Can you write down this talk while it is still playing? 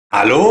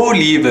Hallo,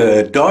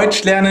 liebe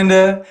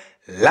Deutschlernende,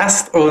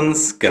 lasst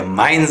uns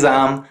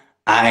gemeinsam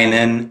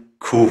einen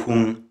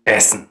Kuchen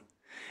essen.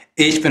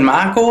 Ich bin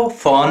Marco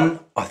von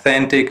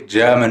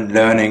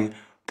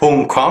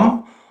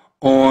authenticgermanlearning.com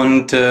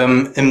und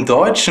im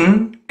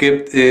Deutschen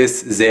gibt es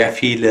sehr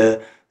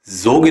viele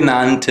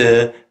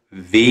sogenannte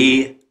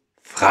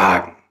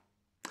W-Fragen.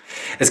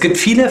 Es gibt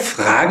viele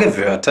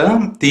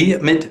Fragewörter, die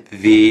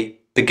mit W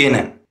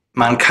beginnen.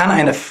 Man kann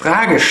eine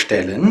Frage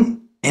stellen,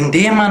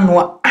 indem man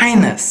nur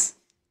eines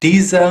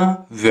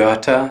dieser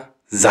Wörter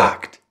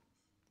sagt.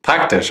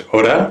 Praktisch,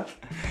 oder?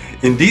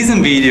 In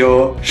diesem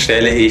Video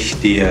stelle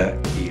ich dir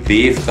die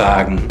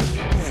W-Fragen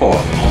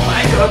vor. Oh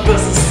mein Gott,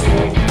 das ist so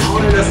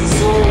toll, das ist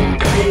so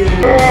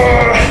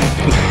geil.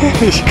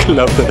 Ich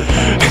glaube,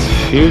 es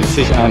fühlt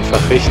sich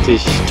einfach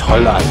richtig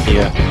toll an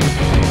hier.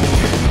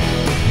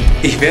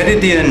 Ich werde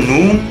dir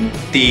nun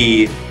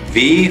die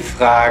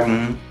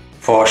W-Fragen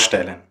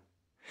vorstellen,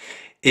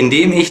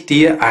 indem ich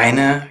dir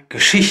eine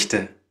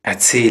Geschichte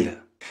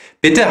erzähle.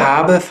 Bitte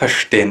habe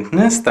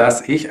Verständnis,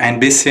 dass ich ein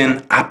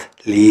bisschen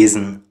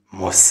ablesen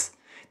muss.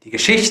 Die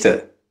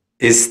Geschichte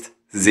ist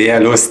sehr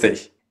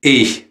lustig.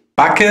 Ich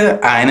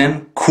backe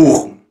einen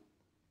Kuchen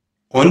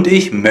und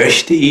ich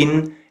möchte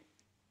ihn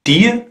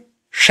dir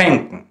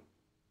schenken.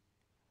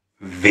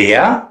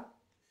 Wer,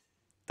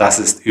 das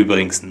ist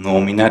übrigens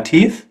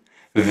Nominativ,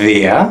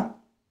 wer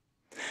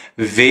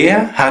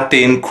hat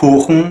den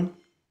Kuchen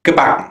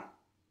gebacken?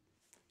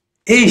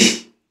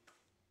 Ich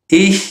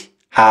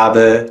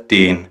habe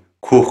den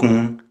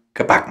Kuchen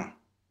gebacken.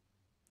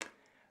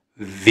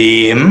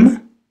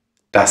 Wem,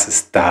 das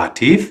ist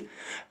Dativ,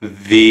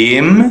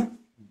 wem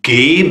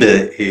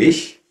gebe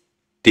ich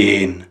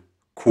den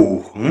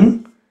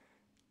Kuchen?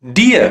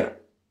 Dir.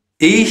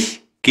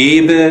 Ich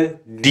gebe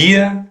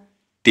dir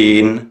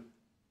den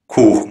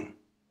Kuchen.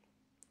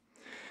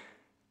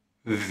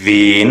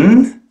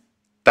 Wen,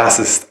 das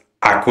ist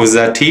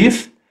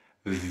Akkusativ,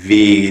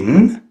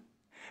 wen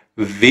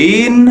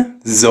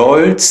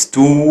sollst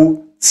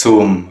du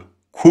zum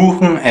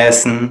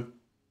Kuchenessen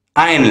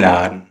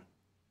einladen?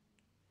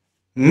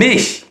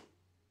 Mich,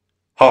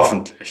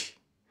 hoffentlich.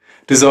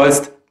 Du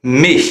sollst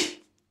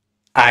mich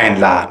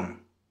einladen.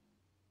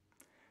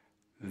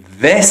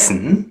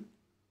 Wessen,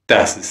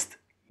 das ist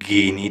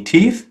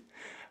Genitiv,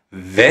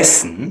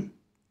 wessen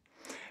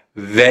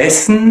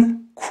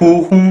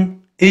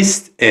Kuchen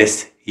ist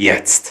es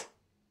jetzt?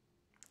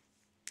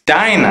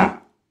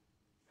 Deiner.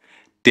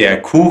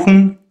 Der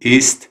Kuchen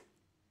ist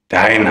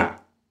deiner.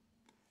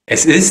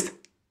 Es ist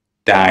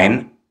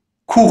dein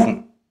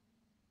Kuchen.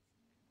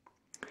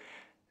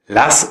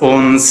 Lass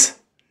uns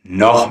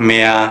noch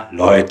mehr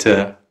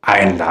Leute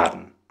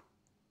einladen.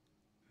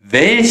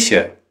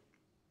 Welche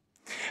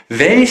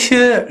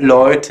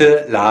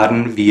Leute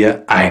laden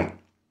wir ein?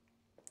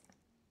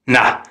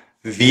 Na,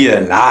 wir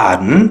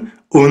laden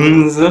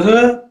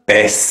unsere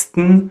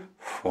besten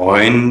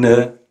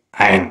Freunde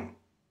ein.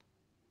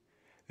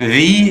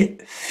 Wie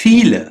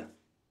viele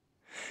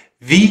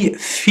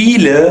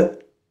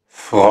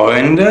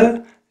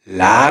Freunde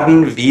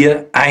laden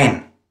wir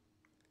ein?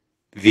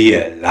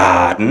 Wir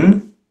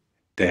laden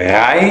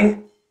 3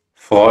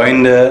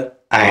 Freunde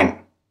ein.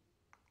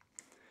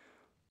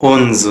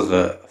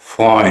 Unsere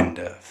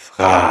Freunde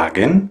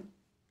fragen,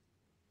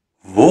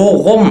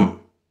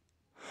 worum?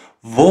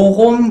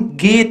 Worum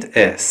geht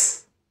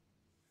es?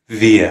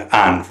 Wir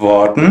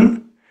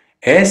antworten,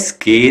 es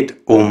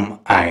geht um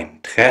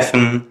ein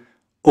Treffen,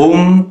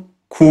 um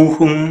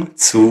Kuchen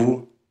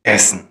zu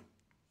essen.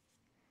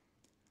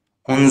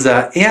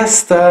 Unser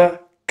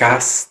erster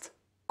Gast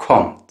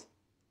kommt.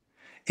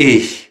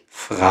 Ich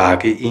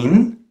frage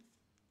ihn,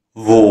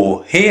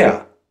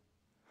 woher?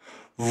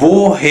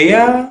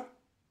 Woher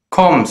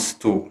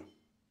kommst du?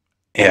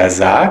 Er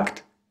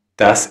sagt,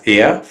 dass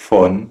er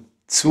von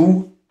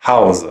zu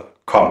Hause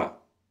komme.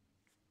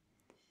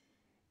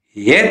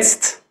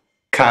 Jetzt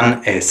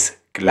kann es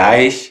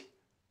gleich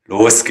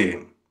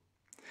losgehen.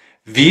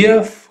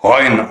 Wir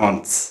freuen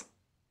uns.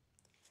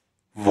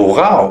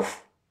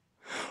 Worauf?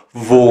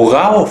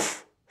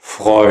 Worauf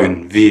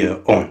freuen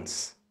wir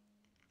uns?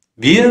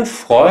 Wir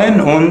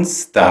freuen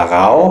uns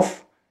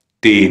darauf,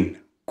 den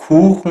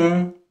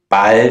Kuchen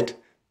bald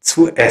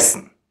zu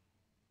essen.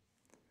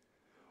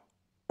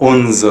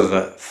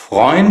 Unsere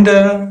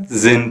Freunde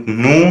sind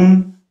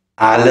nun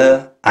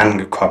alle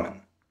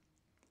angekommen.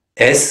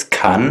 Es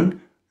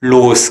kann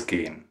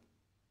losgehen.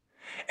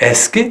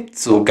 Es gibt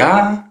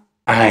sogar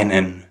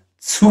einen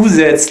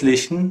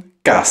zusätzlichen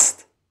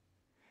Gast.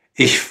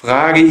 Ich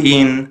frage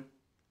ihn,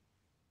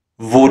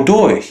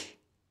 wodurch?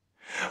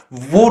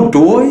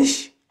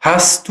 Wodurch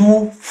hast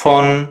du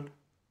vom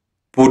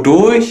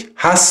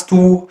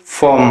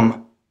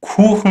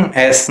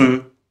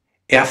Kuchenessen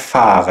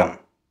erfahren?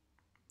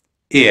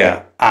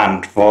 Er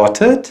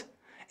antwortet,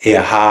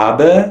 er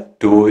habe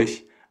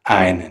durch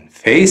einen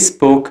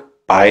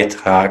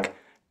Facebook-Beitrag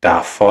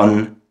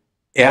davon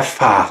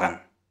erfahren.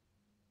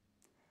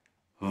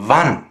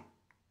 Wann?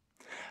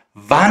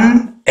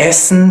 Wann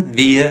essen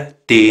wir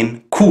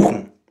den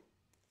Kuchen?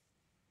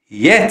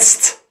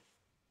 Jetzt!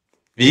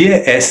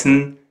 Wir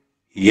essen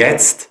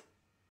jetzt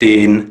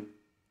den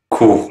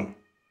Kuchen.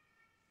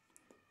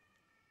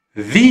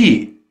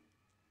 Wie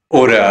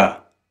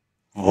oder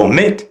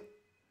womit?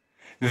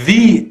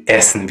 Wie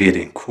essen wir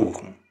den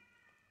Kuchen?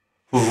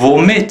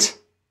 Womit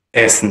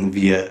essen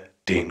wir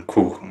den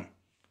Kuchen?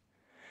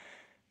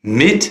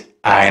 Mit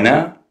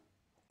einer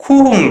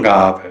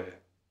Kuchengabel,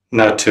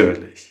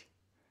 natürlich.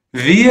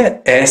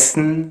 Wir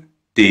essen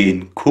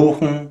den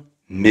Kuchen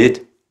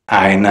mit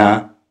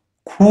einer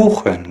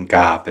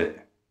Kuchengabel.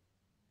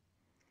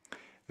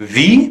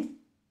 Wie?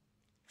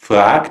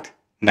 Fragt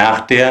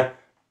nach der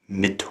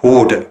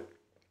Methode.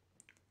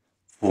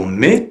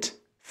 Womit?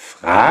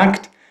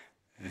 Fragt,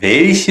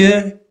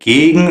 welche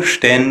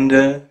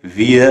Gegenstände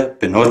wir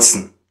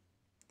benutzen.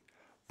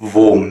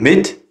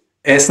 Womit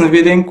essen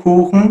wir den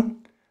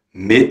Kuchen?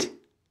 Mit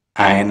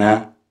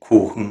einer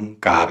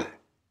Kuchengabel.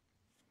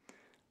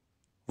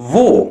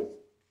 Wo?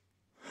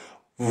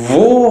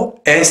 Wo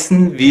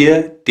essen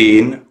wir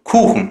den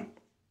Kuchen?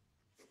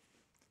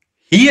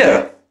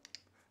 Hier.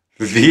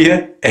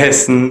 Wir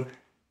essen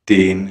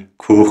den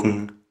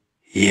Kuchen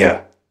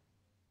hier.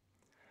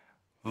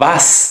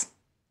 Was?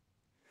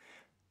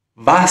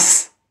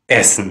 Was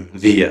essen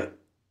wir?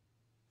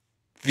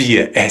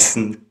 Wir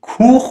essen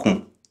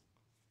Kuchen.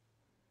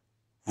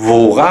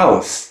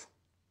 Woraus?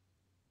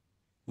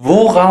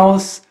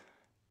 Woraus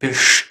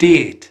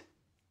besteht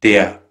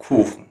der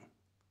Kuchen?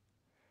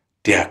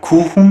 Der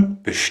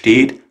Kuchen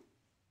besteht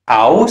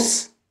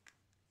aus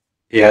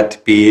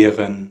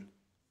Erdbeeren,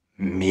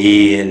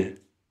 Mehl,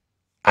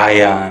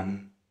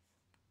 Eiern.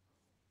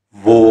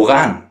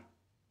 Woran?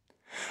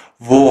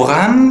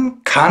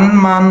 Woran kann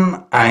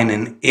man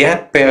einen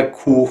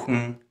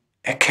Erdbeerkuchen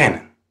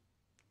erkennen?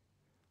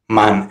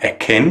 Man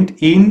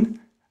erkennt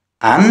ihn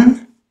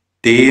an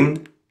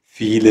den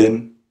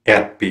vielen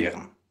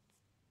Erdbeeren.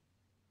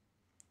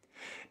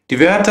 Die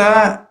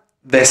Wörter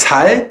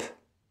weshalb,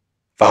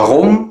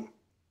 warum,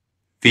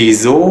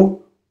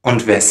 wieso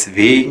und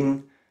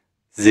weswegen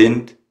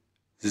sind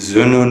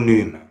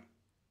Synonyme.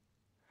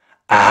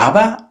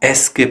 Aber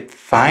es gibt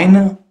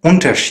feine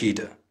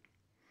Unterschiede.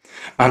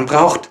 Man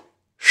braucht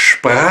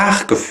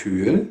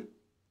Sprachgefühl,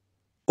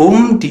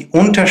 um die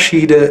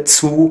Unterschiede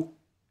zu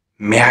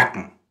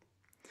merken.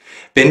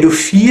 Wenn du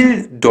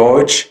viel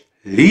Deutsch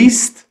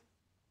liest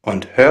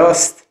und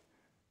hörst,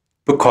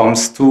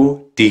 bekommst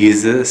du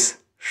dieses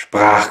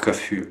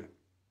Sprachgefühl.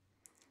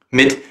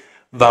 Mit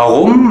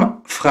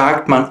warum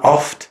fragt man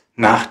oft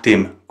nach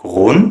dem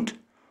Grund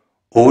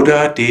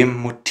oder dem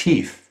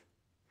Motiv.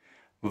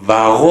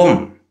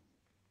 Warum?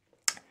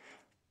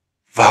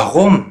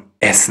 Warum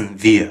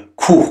essen wir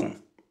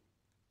Kuchen?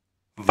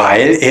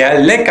 Weil er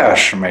lecker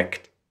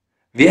schmeckt.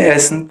 Wir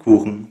essen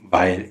Kuchen,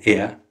 weil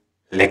er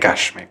lecker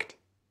schmeckt.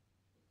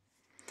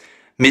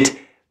 Mit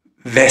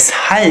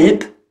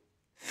weshalb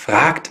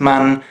fragt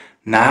man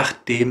nach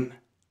dem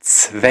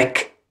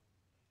Zweck.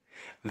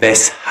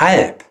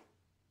 Weshalb?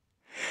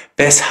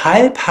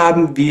 Weshalb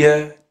haben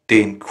wir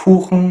den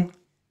Kuchen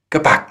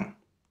gebacken?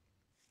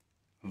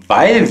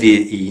 Weil wir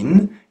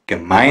ihn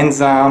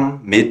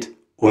gemeinsam mit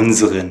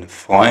unseren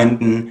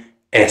Freunden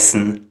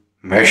essen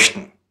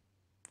möchten.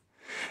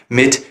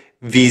 Mit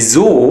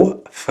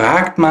wieso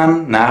fragt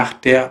man nach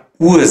der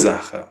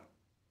Ursache.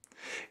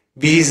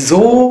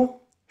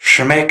 Wieso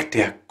schmeckt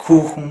der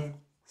Kuchen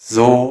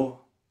so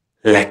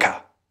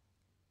lecker?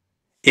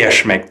 Er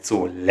schmeckt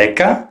so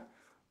lecker,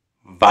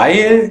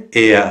 weil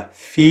er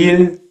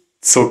viel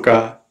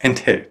Zucker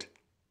enthält.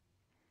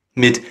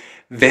 Mit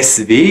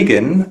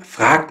weswegen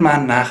fragt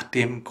man nach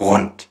dem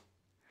Grund.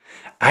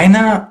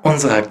 Einer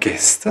unserer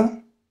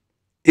Gäste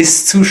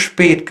ist zu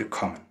spät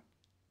gekommen.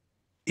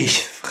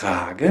 Ich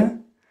frage,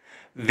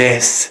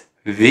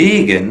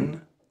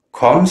 weswegen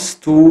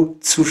kommst du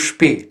zu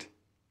spät?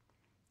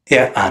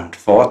 Er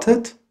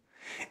antwortet,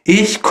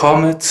 ich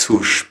komme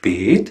zu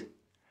spät,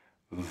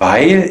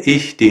 weil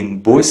ich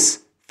den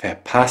Bus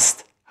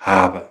verpasst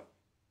habe.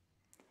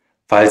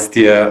 Falls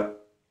dir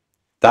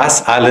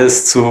das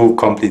alles zu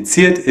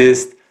kompliziert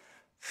ist,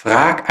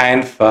 frag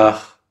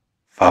einfach,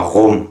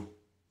 warum.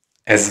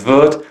 Es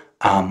wird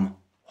am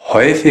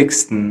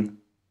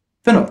häufigsten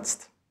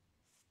benutzt.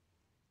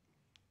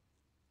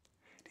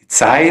 Die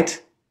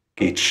Zeit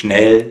geht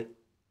schnell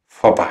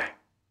vorbei.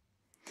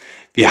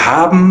 Wir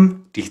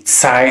haben die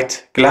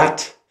Zeit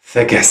glatt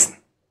vergessen.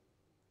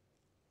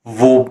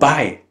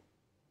 Wobei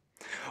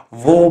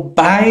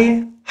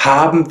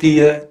haben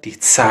wir die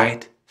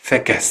Zeit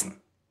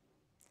vergessen?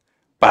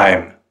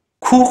 Beim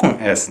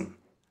Kuchenessen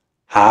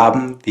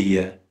haben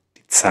wir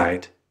die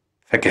Zeit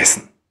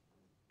vergessen.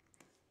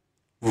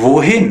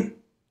 Wohin?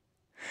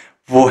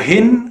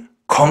 Wohin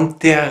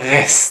kommt der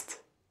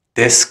Rest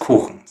des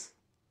Kuchens?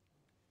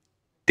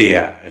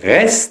 Der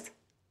Rest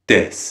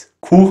des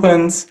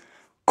Kuchens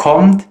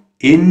kommt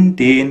in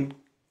den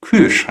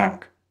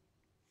Kühlschrank.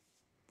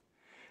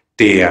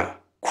 Der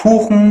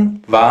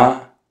Kuchen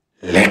war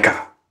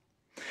lecker.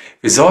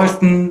 Wir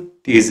sollten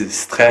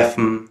dieses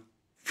Treffen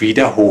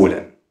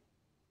wiederholen.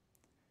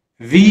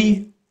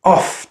 Wie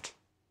oft?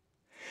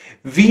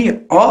 Wie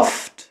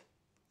oft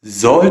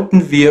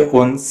sollten wir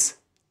uns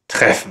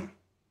treffen?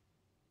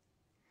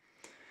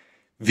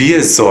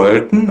 Wir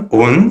sollten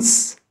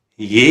uns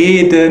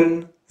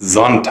jeden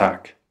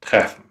Sonntag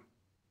treffen.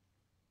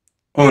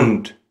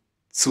 Und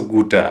zu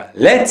guter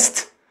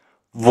Letzt,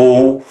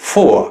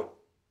 wovor?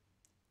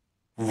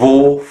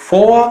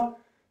 Wovor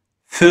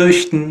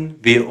fürchten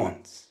wir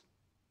uns?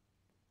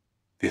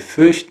 Wir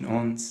fürchten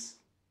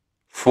uns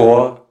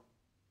vor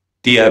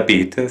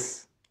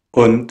Diabetes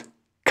und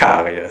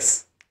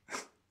Karies.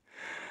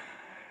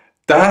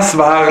 Das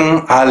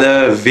waren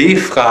alle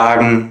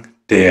W-Fragen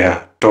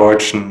der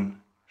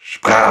deutschen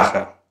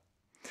Sprache.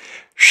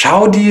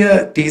 Schau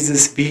dir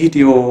dieses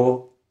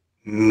Video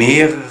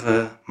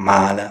mehrere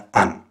Male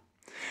an.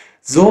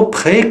 So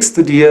prägst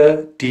du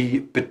dir die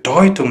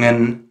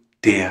Bedeutungen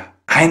der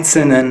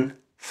einzelnen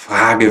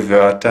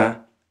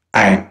Fragewörter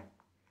ein.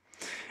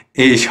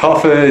 Ich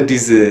hoffe,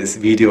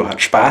 dieses Video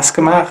hat Spaß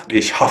gemacht.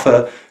 Ich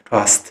hoffe, du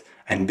hast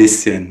ein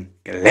bisschen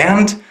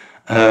gelernt.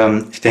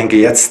 Ich denke,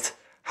 jetzt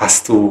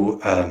hast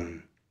du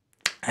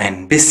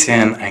ein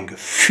bisschen ein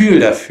Gefühl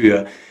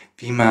dafür,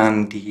 wie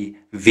man die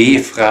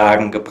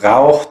W-Fragen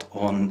gebraucht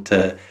und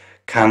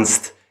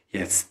kannst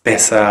jetzt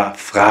besser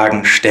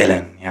Fragen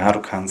stellen. Ja,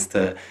 du kannst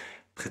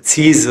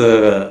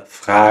präzise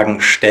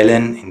Fragen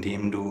stellen,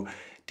 indem du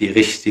die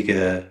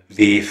richtige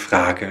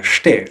W-Frage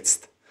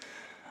stellst.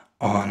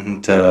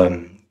 Und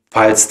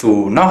falls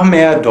du noch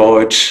mehr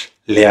Deutsch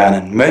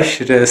lernen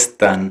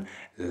möchtest, dann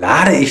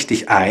lade ich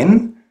dich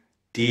ein,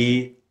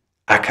 die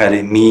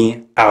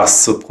Akademie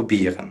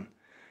auszuprobieren.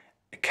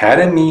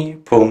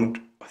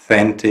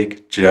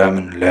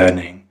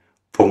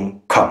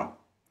 academy.authenticgermanlearning.com.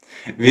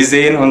 Wir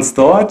sehen uns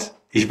dort.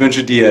 Ich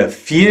wünsche dir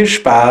viel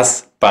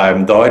Spaß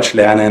beim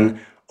Deutschlernen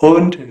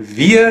und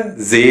wir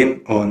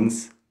sehen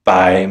uns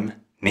beim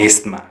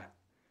nächsten Mal.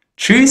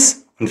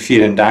 Tschüss und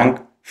vielen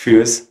Dank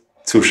fürs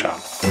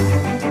Zuschauen.